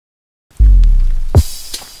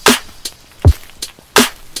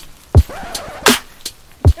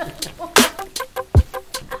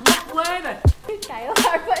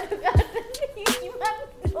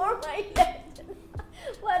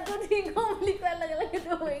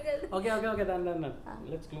Okay, done.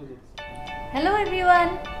 Let's close it. Hello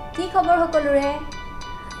everyone. কি খবৰ সকলোৰে?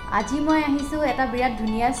 আজি মই আহিছো এটা বিৰাট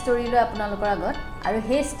ধুনিয়া ষ্টৰী লৈ আপোনালোকৰ আগত আৰু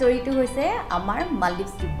সেই ষ্টৰীটো হৈছে আমাৰ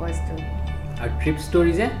মালদ্বীপছ ট্ৰিপৰ ষ্টৰী। আৰু ট্ৰিপ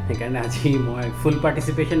ষ্টৰী যে সেইকাৰণে আজি মই ফুল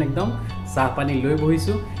পাৰ্টিসিপেশন একদম চাহ পানী লৈ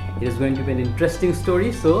বহিছো। It is going to be an interesting story,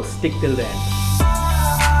 so stick till the end.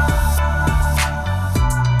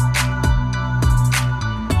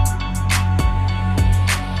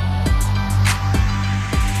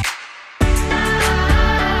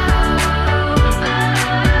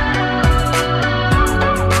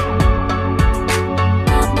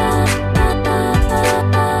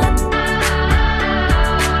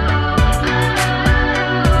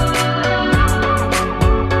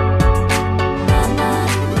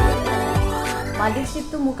 মালদ্বীপছ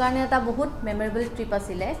ট্ৰিপটো মোৰ কাৰণে এটা বহুত মেমৰেবল ট্ৰিপ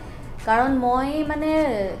আছিলে কাৰণ মই মানে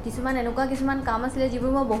কিছুমান কাম আছিলে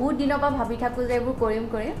যিবোৰ মই বহুত দিনৰ পৰা ভাবি থাকোঁ যে এইবোৰ কৰিম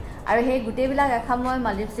আৰু সেই গোটেইবিলাক এখা মই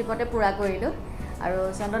মালদ্বীপছ ট্ৰিপতে পূৰা কৰিলোঁ আৰু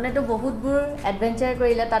চন্দনেতো বহুতবোৰ এডভেঞ্চাৰ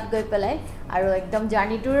কৰিলে তাত গৈ পেলাই আৰু একদম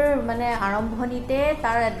জাৰ্ণিটোৰ মানে আৰম্ভণিতে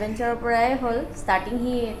তাৰ এডভেঞ্চাৰৰ পৰাই হ'ল ষ্টাৰ্টিং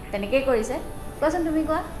সি তেনেকেই কৰিছে কোৱাচোন তুমি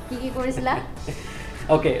কোৱা কি কৰিছিলা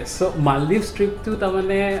Okay, so Maldives trip to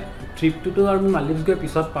tamane trip to আমি Maldives গৈ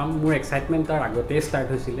পিছত পাম মোৰ এক্সাইটমেন্ট তাৰ আগতে ষ্টাৰ্ট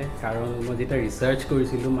হৈছিল কাৰণ মই যেটা ৰিসাৰ্চ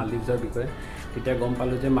কৰিছিলো Maldives বিষয়ে তেতিয়া গম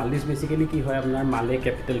পালো যে Maldives বেসিক্যালি কি হয় আপোনাৰ মালে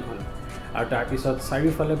ক্যাপিটাল খন আৰু তাৰ পিছত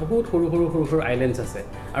চাৰিওফালে বহুত সৰু আইল্যান্ডস আছে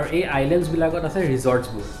আৰু এই আইল্যান্ডস বিলাকত আছে ৰিজৰ্টস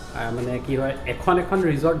বোৰ মানে কি হয় এখন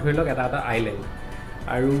ৰিজৰ্ট ধৰি লওক এটা আইল্যান্ড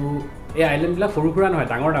আৰু এই আইল্যান্ড বিলাক সৰু নহয়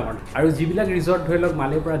ডাঙৰ আৰু যিবিলাক ৰিজৰ্ট ধৰি লওক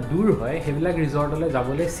মালেৰ পৰা দূৰ হয় সেইবিলাক ৰিজৰ্টলৈ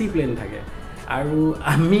যাবলৈ সি প্লেন থাকে আৰু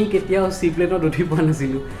আমি কেতিয়াও সি প্লেনত উঠি পোৱা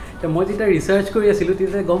নাছিলো তে মই যেটা ৰিসাৰ্চ কৰি আছিলো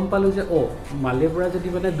তেতিয়া গম পালো যে মালেৰ পৰা যদি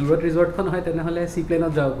মানে দূৰত ৰিজৰ্টখন হয় তেনেহলে সি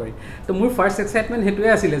প্লেনত যাব পাৰি তো মোৰ ফাৰ্স্ট এক্সাইটমেন্ট হেতুৱে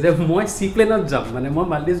আছিল যে মই সি প্লেনত যাম মানে মই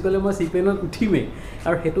মালদ্বীপছ গলে মই সি প্লেনত উঠিমে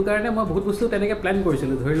আৰু হেতু কাৰণে মই বহুত বস্তু তেনেকে প্ল্যান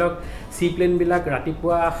কৰিছিলো ধৰি লওক সি প্লেন বিলাক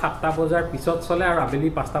ৰাতিপুৱা 7টা বজাৰ পিছত চলে আৰু আবেলি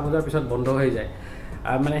 5টা বজাৰ পিছত বন্ধ হৈ যায়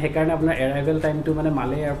মানে হেকাৰণে আপোনাৰ এৰাইভেল টাইমটো মানে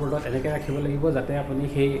মালে এয়াৰপৰ্টত এনেকৈ ৰাখিব লাগিব যাতে আপুনি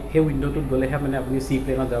সেই উইন্ডোটোত গলেহে মানে আপুনি সি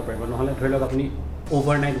প্লেনত যাব পাৰিব নহলে ধৰি লওক আপুনি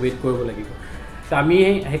ওভাৰনাইট ৱেট কৰিব লাগিব তো আমি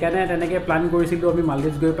হেকাৰণে তেনেকৈ প্ল্যান কৰিছিলো আমি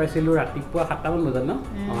মালদ্বীপছ গৈ পাইছিলো ৰাতিপুৱা 7টা মান বজাত ন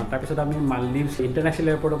তাৰ পিছত আমি মালদ্বীপছ ইন্টাৰনেশ্যনেল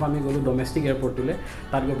এয়াৰপৰ্টত আমি গলো ডমেষ্টিক এয়াৰপৰ্টলৈ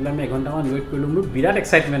তাত গৈ পেলাই আমি এঘণ্টামান ৱেট কৰিলো মোৰ বিৰাট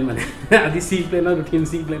এক্সাইটমেন্ট মানে আজি সি প্লেনত উঠিম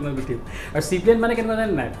আৰু সি প্লেন মানে কেনেকুৱা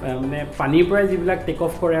জানে নাই মানে পানীৰ পৰা যিবিলাক টেক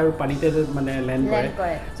অফ কৰে আৰু পানীতে মানে লেণ্ড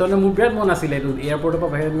কৰে সো মোৰ বিৰাট মন আছিল এইটো এয়াৰপৰ্টৰ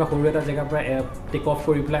পৰা বাহিৰত এনেকুৱা সৰু এটা জেগাৰ পৰা টেক অফ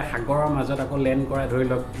কৰি পেলাই সাগৰৰ মাজত আকৌ লেণ্ড কৰা ধৰি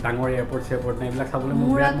লওক ডাঙৰ এয়াৰপৰ্ট নাই এইবিলাক চাবলৈ মোৰ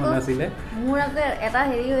বিৰাট মন আছিল মোৰ আকৌ এটা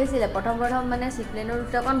হেৰি হৈছিল প্ৰথম মানে সি প্লেনৰ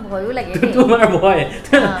উঠকন ভয়ও লাগে তোমাৰ ভয়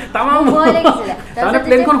তামাম ভয় লাগিছিল মানে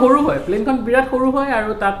প্লেনখন সৰু হয় প্লেনখন বিৰাট সৰু হয় আৰু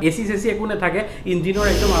তাত এসি একো নাথাকে ইঞ্জিনৰ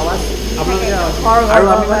একদম আৱাজ আপোনালোকে আৰু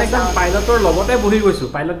আমি মানে একদম পাইলটৰ লগতে বহি গৈছো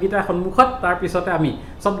পাইলট গিটা সন্মুখত তাৰ পিছতে আমি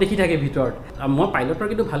সব দেখি থাকে ভিতৰত মই পাইলটৰ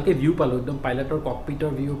কিন্তু ভালকে ভিউ পালো একদম পাইলটৰ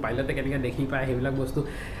ককপিটৰ ভিউ পাইলটে কেনেকৈ দেখি পায় সেইবিলাক বস্তু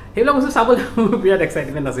চাবলৈ বিৰাট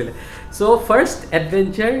এক্সাইটমেন্ট আছিল so first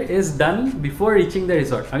adventure is done বিফোৰ reaching the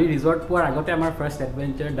resort আমি ৰিজৰ্ট পোৱাৰ আগতে আমাৰ ফাৰ্স্ট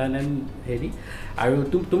এডভেঞ্চাৰ ডান এণ্ড হেৰি আৰু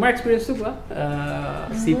তোমাৰ এক্সপেৰিয়েন্সটো কোৱা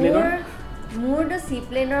সি প্লেনৰ মোৰটো সি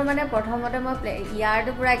প্লেনৰ মানে প্ৰথমতে মই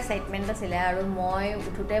ইয়াৰটো পুৰা এক্সাইটমেন্ট আছিল আৰু মই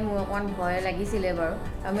উঠোতে মোৰ অকমান ভয় লাগিছিল বাৰু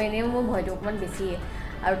আৰু এনেও মোৰ ভয়টো অকমান বেছি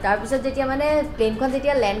আৰু তাৰ পিছত যেতিয়া মানে প্লেনখন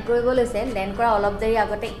যেতিয়া লেণ্ড কৰিব লৈছে লেণ্ড কৰা অলপ দেৰি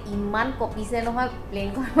আগতে ইমান কপিছে নহয়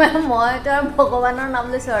প্লেনখন মই তো ভগৱানৰ নাম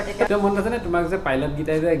লৈছো আৰু তেতিয়া মন আছে নে তোমাক যে পাইলট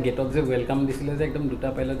গিটাই যে গেটত যে ওয়েলকাম দিছিলে যে একদম দুটা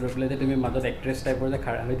পাইলট ৰখিলে যে তুমি মাজত এক্ট্ৰেছ টাইপৰ যে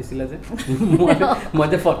খাৰা হৈ দিছিলা যে মই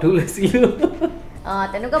যে ফটো লৈছিলো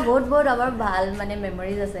তেনেকুৱা বহুত আমাৰ ভাল মানে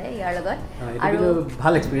মেমৰিজ আছে ইয়াৰ লগত আৰু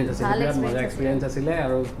ভাল এক্সপেৰিয়েন্স আছিল বিৰাট মজা এক্সপেৰিয়েন্স আছিল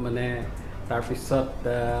আৰু মানে তাৰ পিছত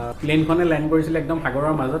প্লেনখনে লেণ্ড কৰিছিল একদম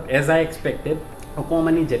সাগৰৰ মাজত এজ আই এক্সপেক্টেড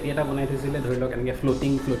অকমানি জেটি এটা বনাই থৈছিলে ধৰি লওক এনেকৈ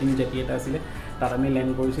ফ্লোটিং জেটি এটা আছিলে তাত আমি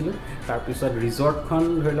লেণ্ড কৰিছিলোঁ তাৰপিছত ৰিজৰ্টখন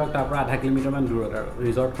ধৰি লওক তাৰ পৰা 0.5 কিলোমিটাৰমান দূৰত আৰু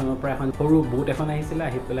ৰিজৰ্টখনৰ পৰা এখন সৰু বোট এখন আহিছিলে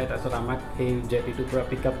আহি পেলাই তাৰপিছত আমাক সেই জেটিটোৰ পৰা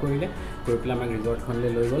পিক আপ কৰি পেলাই আমাক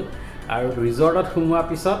ৰিজৰ্টখনলৈ লৈ গ'ল আৰু ৰিজৰ্টত সোমোৱাৰ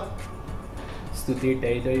পিছত স্তুতিৰ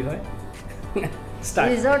টেৰিটৰি হয়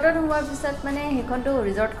ৰিজৰ্টত সোমোৱাৰ পিছত মানে সেইখনটো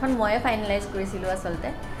ৰিজৰ্টখন ময়ে ফাইনেলাইজ কৰিছিলোঁ আচলতে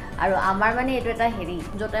আৰু আমাৰ মানে এইটো এটা হেৰি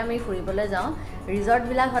য'তে আমি ফুৰিবলৈ যাওঁ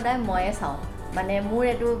ৰিজৰ্টবিলাক সদায় ময়ে চাওঁ মানে মোৰ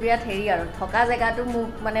এটো বিৰাট হেৰি আৰু থকা জায়গাটো মোক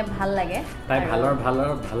মানে ভাল লাগে তাই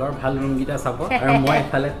ভাল ৰুম গিটা চাব আৰু মই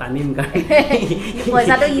ইফালে টানিম গাড়ী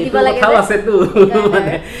পইচাটো ই দিব লাগে কথা আছে তো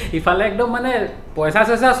মানে ইফালে একদম মানে পইচা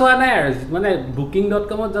চোৱা নাই আৰু মানে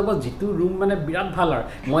booking.com ত যাব জিতু ৰুম মানে বিৰাট ভাল আৰু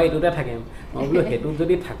মই এটোতে থাকিম মই বলো হেতু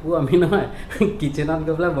যদি থাকো আমি নহয় কিচেনত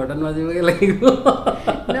গবলা বটন মাজিবগে লাগিব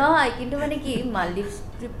নহয় কিন্তু মানে কি মালদ্বীপছ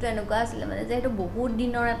ট্ৰিপটো এনেকুৱা আছিল মানে যে হেতু বহুত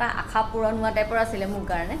দিনৰ এটা আশা পূৰণ হোৱা টাইপৰ আছিল মোৰ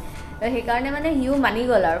কাৰণে সেই কাৰণে মানে হিউ মানি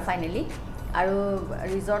গল আৰু ফাইনালি আৰু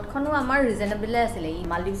ৰিজৰ্টখনো আমাৰ ৰিজনেবলে আছিলে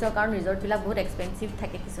মালদ্বীপছৰ কাৰণ ৰিজৰ্টবিলাক বহুত এক্সপেঞ্চিভ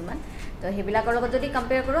থাকে কিছুমান তো সেইবিলাকৰ লগত যদি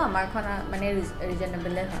কম্পেয়াৰ কৰোঁ আমাৰখন মানে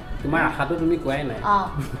ৰিজনেবলে হয় তোমাৰ আশাটো তুমি কোৱাই নাই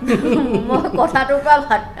মই কথাটোৰ পৰা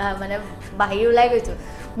মানে বাহিৰ ওলাই গৈছোঁ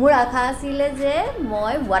মোৰ আশা আছিলে যে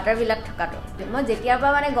মই ৱাটাৰবিলাক থকাটো মই যেতিয়াৰ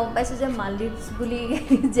পৰা মানে গম পাইছোঁ যে মালদ্বীপছ বুলি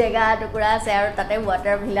জেগা টুকুৰা আছে আৰু তাতে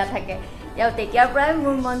ৱাটাৰ ভিলা থাকে তেতিয়াৰ পৰাই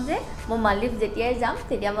মোৰ মন যে মই মালদ্বীপ যেতিয়াই যাম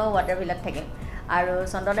তেতিয়া মই ৱাটাৰ ভিলাত থাকিম আৰু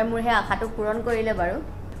চন্দনে মোৰ সেই আশাটো পূৰণ কৰিলে বাৰু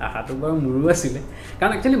আশাটো বাৰু মোৰো আছিলে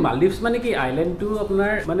কাৰণ একচুৱেলি মালদ্বীপছ মানে কি আইলেণ্ডটো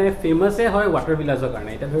আপোনাৰ মানে ফেমাছে হয় ৱাটাৰ ভিলাজৰ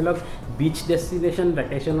কাৰণে এতিয়া ধৰি লওক বিচ ডেষ্টিনেশ্যন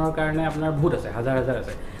ভেকেশ্যনৰ কাৰণে আপোনাৰ বহুত আছে হাজাৰ হাজাৰ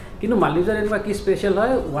আছে কিন্তু মালদ্বীপছত এনেকুৱা কি স্পেচিয়েল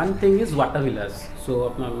হয় ওৱান থিং ইজ ৱাটাৰ ভিলাজ চ'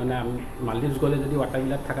 আপোনাৰ মানে মালদ্বীপছ গ'লে যদি ৱাটাৰ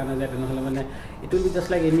ভিলাত থকা নাযায় তেনেহ'লে মানে it will be just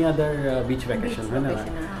like any other বিচ ভেকেশ্যন হয় নহয়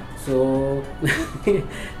চ'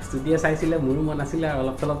 ষ্টুডিঅ' চাইছিলে মোৰো মন আছিলে আৰু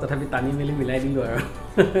অলপ চলপ তথাপি টানি মেলি মিলাই দিলোঁ আৰু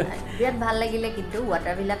বিৰাট ভাল লাগিলে কিন্তু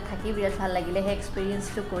ৱাটাৰ ভিলাত থাকি বিৰাট ভাল লাগিলে সেই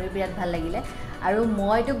এক্সপিৰিয়েঞ্চটো কৰি বিৰাট ভাল লাগিলে আৰু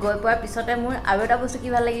মইতো গৈ পোৱাৰ পিছতে মোৰ আৰু এটা বস্তু কি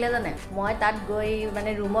ভাল লাগিলে জানে মই তাত গৈ মানে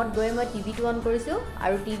ৰুমত গৈ মই টিভিটো অন কৰিছোঁ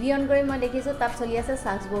আৰু টিভি অন কৰি মই দেখিছোঁ তাত চলি আছে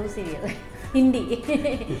চাচবহু চিৰিয়েল হিন্দী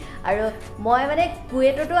আৰু মই মানে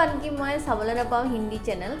কুৱেইটতো আনকি মই চাবলৈ নাপাওঁ হিন্দী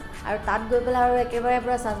চেনেল আৰু তাত গৈ পেলাই আৰু একেবাৰে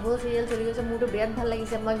পূৰা চাচবহু চিৰিয়েল চলি গৈছে মোৰতো বিৰাট ভাল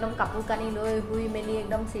লাগিছে মই একদম কাপোৰ কানি লৈ শুই মেলি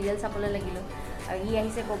একদম চিৰিয়েল চাবলৈ লাগিলোঁ আৰু ই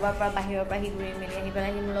আহিছে ক'ৰবাৰ পৰা বাহিৰৰ পৰা সি ঘূৰি মেলি আহি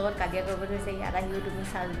পেলাই সি মোৰ লগত কাজিয়া কৰিব ধৰিছে ইয়াত আহিও তুমি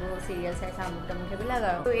চাচবহু চিৰিয়েল চাইছা আমুক তামুক সেইবিলাক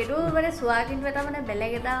আৰু এইটো মানে চোৱা কিন্তু এটা মানে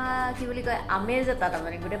বেলেগ এটা কি বুলি কয় আমেজ এটা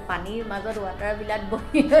তাৰমানে গোটেই পানীৰ মাজত ৱাটাৰবিলাক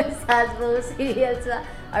বহি লৈ চাচবহু চিৰিয়েল চোৱা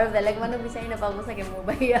আৰু বেলেগ মানুহ বিচাৰি নাপাব চাগে মোৰ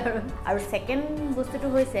বাহিৰে আৰু ছেকেণ্ড বস্তুটো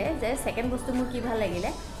হৈছে যে ছেকেণ্ড বস্তু মোৰ কি ভাল লাগিলে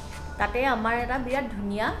তাতে আমাৰ এটা বিৰাট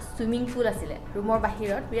ধুনীয়া ছুইমিং পুল আছিলে ৰুমৰ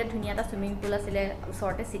বাহিৰত বিৰাট ধুনীয়া এটা ছুইমিং পুল আছিলে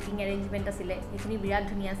ওচৰতে ছিটিং এৰেঞ্জমেণ্ট আছিলে সেইখিনি বিৰাট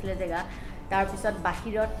ধুনীয়া আছিলে জেগা তাৰপিছত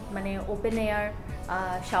বাহিৰত মানে অ'পেন এয়াৰ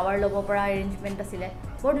শ্বাৱাৰ ল'ব পৰা এৰেঞ্জমেণ্ট আছিলে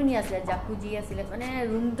বৰ ধুনীয়া আছিলে জাকুজি আছিলে মানে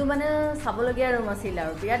ৰুমটো মানে চাবলগীয়া ৰুম আছিলে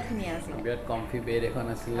আৰু বিৰাট ধুনীয়া আছিলে বিৰাট কমফি বেড এখন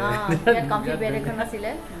আছিলে বিৰাট কমফি বেড এখন আছিলে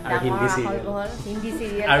ডাঙৰ আহল বহল হিন্দী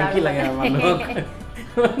চিৰিয়েল আৰু কি লাগে মানুহক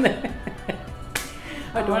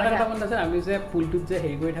তোমাৰ এটা মনত আছে আমি যে পুলটোত যে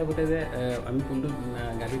হেৰি কৰি থাকোঁতে যে আমি পুলটোত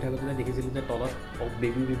গা ধুই থাকোঁতে যে দেখিছিলোঁ যে তলত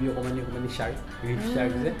বেবি অকণমানি শ্বাৰ্ক ৰিফ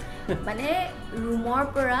শ্বাৰ্ক যে মানে ৰুমৰ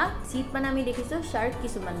পৰা চিট মানে আমি দেখিছোঁ শ্বাৰ্ক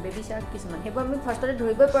কিছুমান বেবি শ্বাৰ্ক কিছুমান সেইবোৰ আমি ফাৰ্ষ্টতে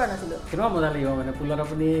ধৰিবই পৰা নাছিলোঁ কেনেকুৱা মজা লাগিব মানে পুলত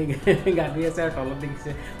আপুনি গা ধুই আছে আৰু তলত দেখিছে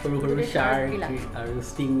সৰু সৰু শ্বাৰ্ক আৰু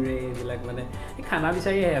ষ্টিং ৰে এইবিলাক মানে এই খানা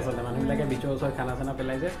বিচাৰিয়ে আহে আচলতে মানুহবিলাকে বিচৰ ওচৰত খানা চানা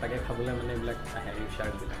পেলাই যে তাকে খাবলৈ মানে এইবিলাক আহে ৰিফ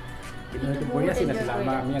শ্বাৰ্কবিলাক কিন্তু সেইটো বঢ়িয়া চিন আছিলে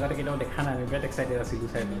আমি আগতে কেতিয়াও দেখা নাই আমি বিৰাট এক্সাইটেড আছিলোঁ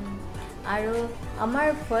চাই আৰু আমাৰ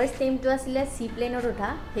ফাৰ্ষ্ট এইমটো আছিলে চি প্লেনত উঠা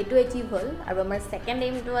সেইটো এচিভ হ'ল আৰু আমাৰ ছেকেণ্ড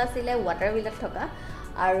এইমটো আছিলে ৱাটাৰ ভিলাত থকা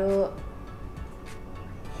আৰু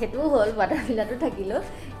সেইটোও হ'ল ৱাটাৰ ভিলাতো থাকিলোঁ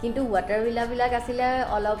কিন্তু ৱাটাৰ ভিলাবিলাক আছিলে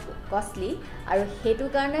অলপ কষ্টলি আৰু সেইটো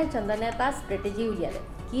কাৰণে চন্দনে এটা ষ্ট্ৰেটেজি উলিয়ালে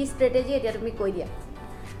কি ষ্ট্ৰেটেজি এতিয়া তুমি কৈ দিয়া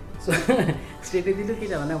ষ্ট্ৰেটেজিটো কি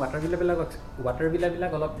মানে ৱাটাৰ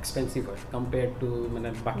ভিলাবিলাক অলপ এক্সপেঞ্চিভ হয় কম্পেয়াৰ টু মানে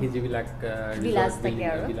বাকী যিবিলাক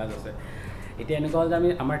ভিলাজ আছে এতিয়া এনেকুৱা হ'ল যে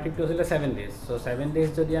আমাৰ ট্ৰিপটো আছিলে 7 days চ' 7 days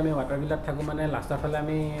যদি আমি ৱাটাৰ ভিলাত থাকোঁ মানে লাষ্টৰ ফালে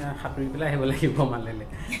আমি সাঁতুৰি পেলাই আহিব লাগিব মালেলে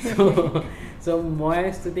চ' মই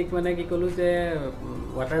স্তুতিক মানে কি ক'লোঁ যে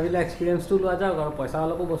ৱাটাৰ ভিলা এক্সপিৰিয়েঞ্চটো লোৱা যাওক আৰু পইচা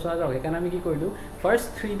অলপো বচোৱা যাওক সেইকাৰণে আমি কি কৰিলোঁ ফাৰ্ষ্ট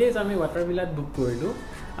 3 days আমি ৱাটাৰ ভিলাত বুক কৰিলোঁ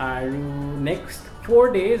আৰু নেক্সট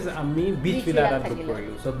 4 days আমি বিচ ভিলা এটাত বুক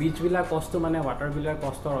কৰিলোঁ চ' বিচ ভিলা কষ্টটো মানে ৱাটাৰ ভিলাৰ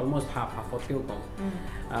কষ্টৰ অলমষ্ট হাফতকৈও কম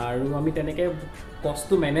আৰু আমি তেনেকৈ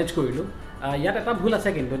কষ্টটো মেনেজ কৰিলোঁ ইয়াত এটা ভুল আছে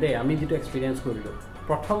কিন্তু দেই আমি যিটো এক্সপিৰিয়েঞ্চ কৰিলোঁ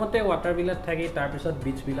প্ৰথমতে ৱাটাৰ ভিলাত থাকি তাৰপিছত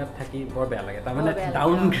বিচ ভিলাত থাকি বৰ বেয়া লাগে তাৰমানে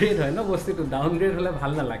ডাউনগ্ৰেড হয় ন বস্তুটো ডাউনগ্ৰেড হ'লে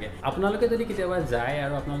ভাল নালাগে আপোনালোকে যদি কেতিয়াবা যায়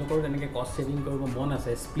আৰু আপোনালোকৰ তেনেকৈ কষ্ট ছেভিং কৰিব মন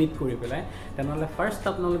আছে স্প্লিট কৰি পেলাই তেনেহ'লে ফাৰ্ষ্ট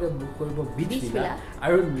আপোনালোকে বুক কৰিব বিচ ভিলা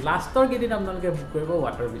আৰু লাষ্টৰ কেইদিন আপোনালোকে বুক কৰিব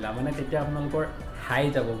ৱাটাৰ ভিলা মানে তেতিয়া আপোনালোকৰ হাই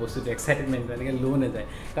যাব বস্তুটো এক্সাইটেডমেণ্ট এনেকৈ ল' নাযায়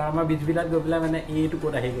কাৰণ আমাৰ বিচ ভিলাত গৈ পেলাই মানে এইটো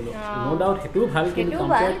ক'ত আহি গ'লোঁ ন' ডাউট সেইটোও ভাল কিন্তু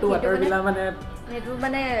কম্পেয়াৰ টু ৱাটাৰ ভিলা মানে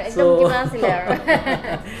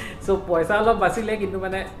চ' পইচা অলপ বাচিলে কিন্তু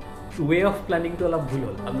মানে ৱে অফ প্লেনিংটো অলপ ভুল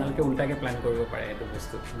হ'ল আপোনালোকে উল্টাকৈ প্লেন কৰিব পাৰে এইটো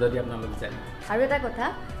বস্তু যদি আপোনালোক যায় আৰু এটা কথা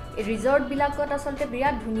ৰিজৰ্টবিলাকত আচলতে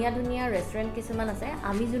বিৰাট ধুনীয়া ধুনীয়া ৰেষ্টুৰেণ্ট কিছুমান আছে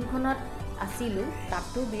আমি যোনখনত আছিলোঁ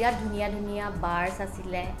তাতো বিৰাট ধুনীয়া ধুনীয়া বাৰ্ছ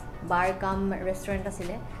আছিলে বাৰ কাম ৰেষ্টুৰেণ্ট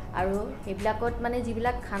আছিলে আৰু সেইবিলাকত মানে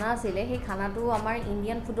যিবিলাক খানা আছিলে সেই খানাটো আমাৰ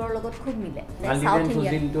ইণ্ডিয়ান ফুডৰ লগত খুব মিলে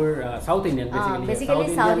সাউথ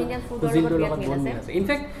ইণ্ডিয়ান ফুডৰ লগত মিলে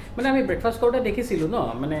ইনফেক্ট মানে আমি ব্ৰেকফাষ্ট কৰোঁতে দেখিছিলোঁ ন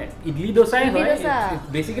মানে ইডলি দোচাই হয়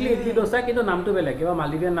বেচিকেলি ইডলি দোচা কিন্তু নামটো বেলেগ কিবা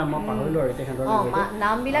মালদ্বীপিয়ান নাম মই পাহৰিলোঁ আৰু এতিয়া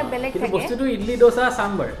নামবিলাক বেলেগ কিন্তু বস্তুটো ইডলি দোচা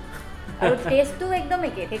চাম্বাৰ আৰু টেষ্টটো একদম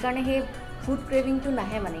একে সেইকাৰণে সেই ফুড ক্ৰেভিংটো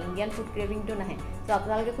নাহে মানে ইণ্ডিয়ান ফুড ক্ৰেভিংটো নাহে তো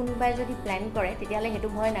আপোনালোকে কোনোবাই যদি প্লেন কৰে তেতিয়াহ'লে সেইটো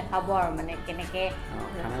ভয় নাখাব আৰু মানে কেনেকৈ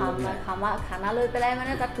খানা লৈ পেলাই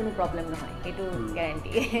মানে তাত কোনো প্ৰব্লেম নহয় সেইটো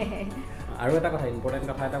গেৰেণ্টি আৰু এটা কথা ইম্পৰ্টেণ্ট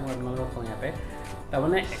কথা এটা মই আপোনালোকক কওঁ ইয়াতে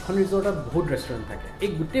তাৰমানে এখন ৰিজৰ্টত বহুত ৰেষ্টুৰেণ্ট থাকে এই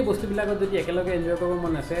গোটেই বস্তুবিলাকত যদি একেলগে এনজয় কৰিব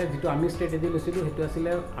মন আছে যিটো আমি ষ্ট্ৰেটেজি লৈছিলোঁ সেইটো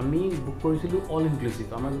আছিলে আমি বুক কৰিছিলোঁ অল ইনক্লুচিভ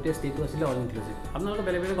আমাৰ গোটেই ষ্টেটো আছিলে অল ইনক্লুচিভ আপোনালোকৰ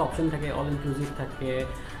বেলেগ বেলেগ অপশ্যন থাকে অল ইনক্লুচিভ থাকে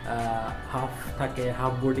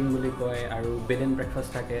হাফ বৰ্ডিং বুলি কয় আৰু বেড এণ্ড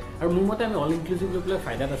ব্ৰেকফাষ্ট থাকে আৰু মোৰ মতে আমি অল ইনক্লুচিভ লৈ পেলাই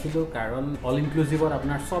ফাইদাত আছিলোঁ কাৰণ অল ইনক্লুচিভত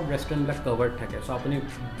আপোনাৰ চব ৰেষ্টুৰেণ্টবিলাক কভাৰ্ড থাকে চ' আপুনি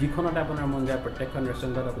যিখনতে আপোনাৰ মন যায় প্ৰত্যেকখন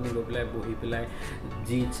ৰেষ্টুৰেণ্টত আপুনি গৈ পেলাই বহি পেলাই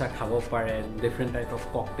যি ইচ্ছা খাব পাৰে different type of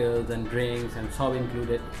ককটেলছ and drinks and চব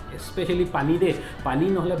ইনক্লুডেড স্পেচিয়েলি পানী পানী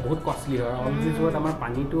নহ'লে বহুত কষ্টলি হয় অল ইনক্লুচিভত আমাৰ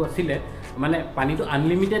পানীটো আছিলে মানে পানীটো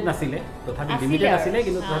আনলিমিটেড নাছিলে তথাপি লিমিটেড আছিলে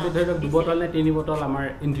কিন্তু তথাপি ধৰি লওক 2 বটল নে 3 বটল আমাৰ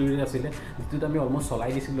ইনক্লুডেড আছিলে যিটোত আমি অলমষ্ট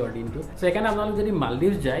চলাই দিছিলোঁ আৰু দিনটো চ' সেইকাৰণে আপোনালোক যদি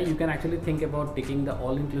মালদ্বীপছ যায় U can actually think about taking the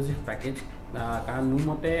all inclusive package কাৰণ মোৰ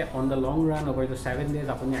মতে on the long run over the 7 days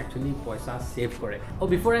আপুনি একচুৱেলি পইচা ছেভ কৰে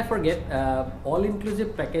বিফৰ আই ফৰগেট অল ইনক্লুচিভ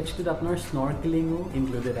পেকেজটোত আপোনাৰ স্নৰ্কেলিঙো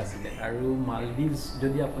ইনক্লুডেড আছিলে আৰু মালদ্বীপছ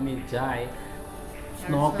যদি আপুনি যায়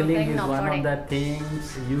Snorkelling is one of the things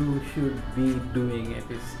you should be doing. It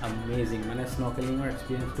is amazing. Mane snorkeling or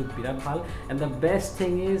experience to birat bhal and the best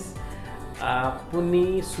thing is apuni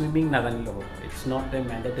swimming nadanilo hobo. It's not a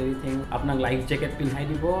mandatory thing. Apnak life jacket pinhai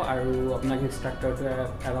dibo aru apnak instructor to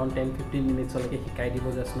around 10-15 minutes holeke hikai dibo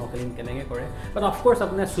je snorkeling kenege kore. But of course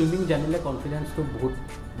apna swimming janile confidence to bahut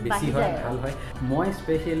বেছি হয় ভাল হয় মই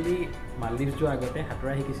specially মালদ্বীপছ যোৱাৰ আগতে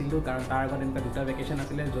সাঁতোৰা শিকিছিলোঁ কাৰণ তাৰ আগত এনেকুৱা দুটা ভেকেশ্যন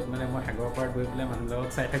আছিলে য'ত মানে মই সাগৰৰ পাৰত গৈ পেলাই মানুহৰ লগত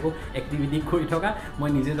চাই থাকোঁ এক্টিভিটি কৰি থকা মই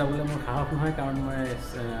নিজে যাবলৈ মোৰ সাহস নহয় কাৰণ মই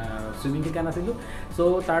চুইমিং শিকা নাছিলোঁ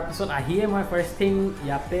চ' তাৰপিছত আহিয়ে মই ফাৰ্ষ্ট থিং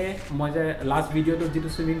ইয়াতে মই যে লাষ্ট ভিডিঅ'টোত যিটো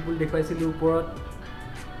চুইমিং পুল দেখুৱাইছিলোঁ ওপৰত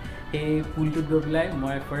এই পুলটোত গৈ পেলাই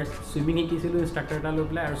মই ফাৰ্ষ্ট চুইমিং শিকিছিলোঁ ইনষ্ট্ৰাক্টৰ এটা লৈ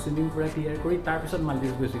পেলাই আৰু চুইমিং পূৰা ক্লিয়াৰ কৰি তাৰপিছত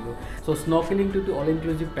মালদ্বীপছ গৈছিলোঁ চ' স্নৰ্কেলিংটোতো অল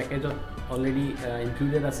ইনক্লুচিভ পেকেজত অলৰেডি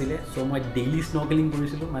ইনক্লুডেড আছিলে চ' মই ডেইলি স্নৰ্কেলিং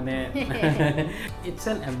কৰিছিলোঁ মানে ইটছ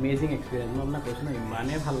এন এমেজিং এক্সপিৰিয়েঞ্চ মই আপোনাক কৈছোঁ ন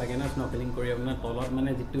ইমানেই ভাল লাগে ন স্নৰ্কেলিং কৰি আপোনাৰ তলত মানে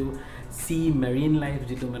যিটো চি মেৰিন লাইফ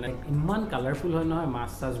যিটো মানে ইমান কালাৰফুল হয় নহয়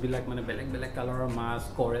মাছ চাছবিলাক মানে বেলেগ বেলেগ কালাৰৰ মাছ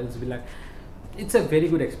কৰেলছবিলাক it's a very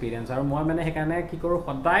good experience আৰু মই মানে সেইকাৰণে কি কৰোঁ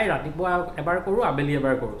সদায় ৰাতিপুৱা এবাৰ কৰোঁ আবেলি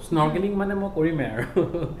এবাৰ কৰোঁ স্নৰ্কেলিং মানে মই কৰিমেই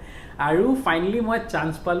আৰু ফাইনেলি মই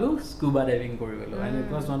চান্স পালোঁ স্কুবা ডাইভিং কৰিবলৈ and it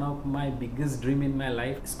was one of my biggest dream in my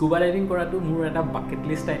life scuba diving কৰাটো মোৰ এটা বাকেট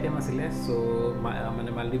লিষ্ট আইটেম আছিলে চ' মানে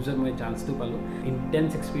মালদ্বীপছত মই চান্সটো পালোঁ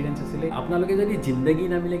ইণ্টেন্স এক্সপিৰিয়েঞ্চ আছিলে আপোনালোকে যদি জিন্দগী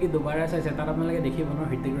নামিলেগি দুবাৰা চাইছে তাত আপোনালোকে দেখিব ন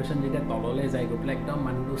হৃতিক ৰোশন যেতিয়া তললৈ যায় গৈ পেলাই একদম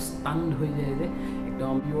মানুহটো ষ্টাণ্ড হৈ যায় যে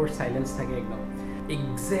একদম পিয়'ৰ চাইলেঞ্চ থাকে একদম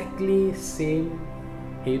এক্সেক্টলি ছেইম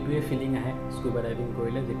সেইটোৱে ফিলিং আহে স্কুবা ডাইভিং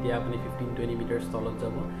কৰিলে যেতিয়া আপুনি 15-20 মিটাৰ্ছ তলত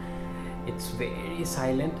যাব ইটছ ভেৰি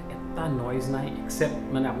চাইলেণ্ট এটা নইজ নাই এক্সেপ্ট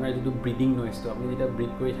মানে আপোনাৰ যিটো ব্ৰিডিং নইজটো আপুনি যেতিয়া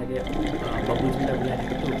ব্ৰিড কৰি থাকে বাবুলছবিলাক ওলাই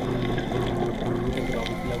থাকেতো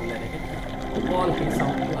বাবুলছবিলাক ওলাই থাকে অকল সেই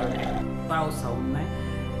চাউণ্ডটো আৰু এটাও চাউণ্ড নাই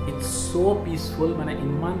ইটছ ছ' পিচফুল মানে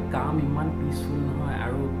ইমান কাম ইমান পিচফুল নহয়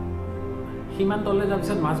আৰু সিমান তললৈ যোৱাৰ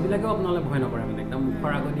পিছত মাছবিলাকেও আপোনালোকে ভয় নকৰে মানে একদম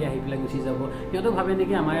মুখৰ আগতে আহি পেলাই গুচি যাব সিহঁতো ভাবে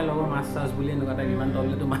নেকি আমাৰ লগৰ মাছ চাছ বুলি এনেকুৱা টাইপ ইমান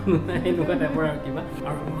তললৈতো মানুহ নাই এনেকুৱা টাইপৰ আৰু কিবা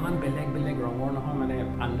আৰু ইমান বেলেগ বেলেগ ৰঙৰ নহয় মানে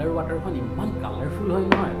আণ্ডাৰ ৱাটাৰখন ইমান কালাৰফুল হয়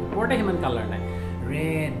নহয় ওপৰতে সিমান কালাৰ নাই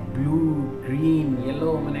ৰেড ব্লু গ্ৰীণ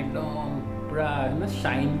য়েল্ল' মানে একদম পূৰা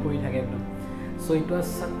শ্বাইন কৰি থাকে একদম চ' it was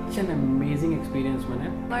ছাচ N amazing experience মানে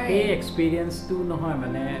সেই এক্সপিৰিয়েঞ্চটো নহয়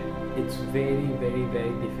মানে it's very very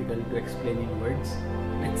very difficult to explain in words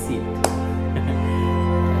Let's see it.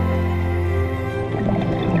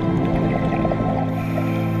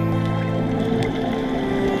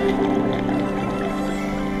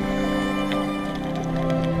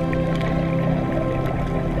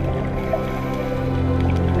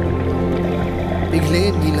 पिघले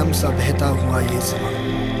नीलम सा बहता हुआ ये समा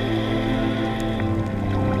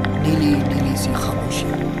नीली नीली सी खामोशी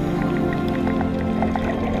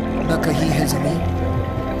न कहीं है जमीन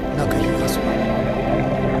न कहीं आसमान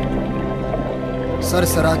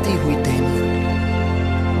सरसराती हुई टहनियां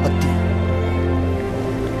पत्तियां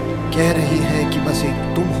कह रही है कि बस एक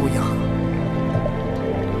तुम हो यहां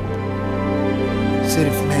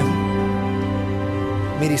सिर्फ मैं हूं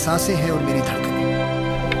मेरी सांसें हैं और मेरी धड़कनें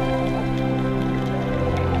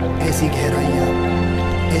ऐसी गहराइयां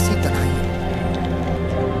ऐसी तन्हाइयां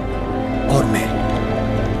और मैं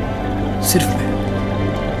सिर्फ मैं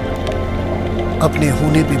अपने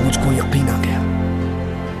होने पे मुझको यकीन आ गया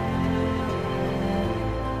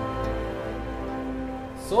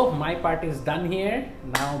So my part is done here.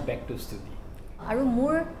 Now back to study. আৰু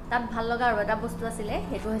মোৰ তাত ভাল লগা আৰু এটা বস্তু আছিলে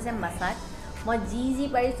সেইটো হৈছে মাছাজ মই যি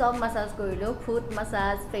পাৰি চব মাছাজ কৰিলোঁ foot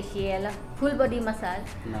massage facial full body massage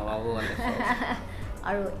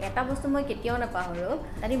আৰু এটা বস্তু মই কেতিয়াও নাপাহৰোঁ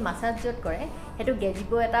তাতে মাছাজ য'ত কৰে সেইটো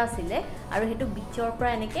গেজিব এটা আছিলে আৰু সেইটো বিচৰ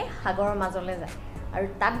পৰা এনেকৈ সাগৰৰ মাজলৈ যায় আৰু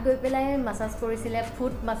তাত গৈ পেলাই মাছাজ কৰিছিলে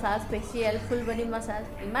foot massage facial full body massage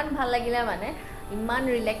ইমান ভাল লাগিলে মানে ইমান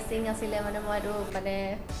ৰিলেক্সিং আছিলে মানে মই এইটো মানে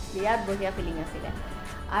বিৰাট বঢ়িয়া ফিলিং আছিলে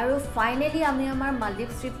আৰু ফাইনেলি আমি আমাৰ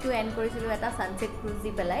মালদ্বীপ ট্ৰিপটো এণ্ড কৰিছিলোঁ এটা ছানছেট ক্ৰুজ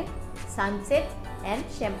দি পেলাই ছানছেট এণ্ড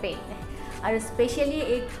চেম্পেইন আৰু স্পেচিয়েলি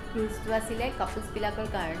এই ক্ৰুজটো আছিলে কাপলছবিলাকৰ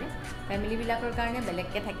কাৰণে ফেমিলিবিলাকৰ কাৰণে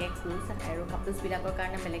বেলেগকৈ থাকে ক্ৰুজ আৰু কাপলছবিলাকৰ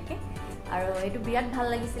কাৰণে বেলেগকৈ আৰু এইটো বিৰাট ভাল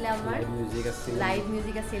লাগিছিলে আমাৰ লাইভ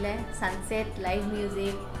মিউজিক আছিলে sunset live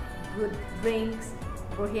music good drinks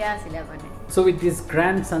বঢ়িয়া আছিলে মানে So with this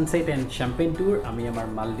grand sunset and champagne tour আমি আমাৰ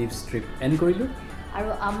Maldives trip end কৰিলোঁ আৰু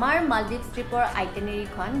আমাৰ Maldives tripৰ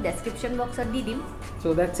আইটিনাৰীখন ডেছক্ৰিপশ্যন বক্সত দি দিম So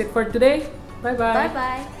that's it for today bye bye bye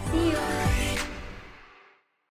bye see you